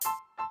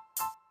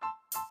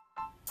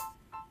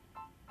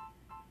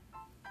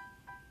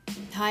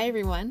Hi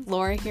everyone,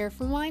 Laura here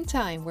from Wine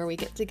Time, where we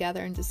get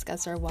together and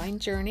discuss our wine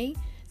journey,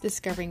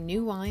 discovering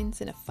new wines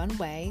in a fun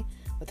way,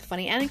 with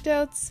funny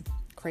anecdotes,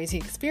 crazy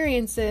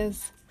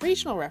experiences,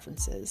 regional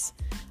references,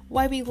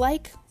 why we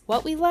like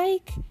what we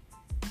like,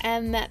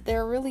 and that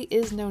there really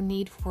is no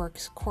need for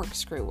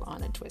corkscrew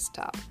on a twist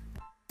top.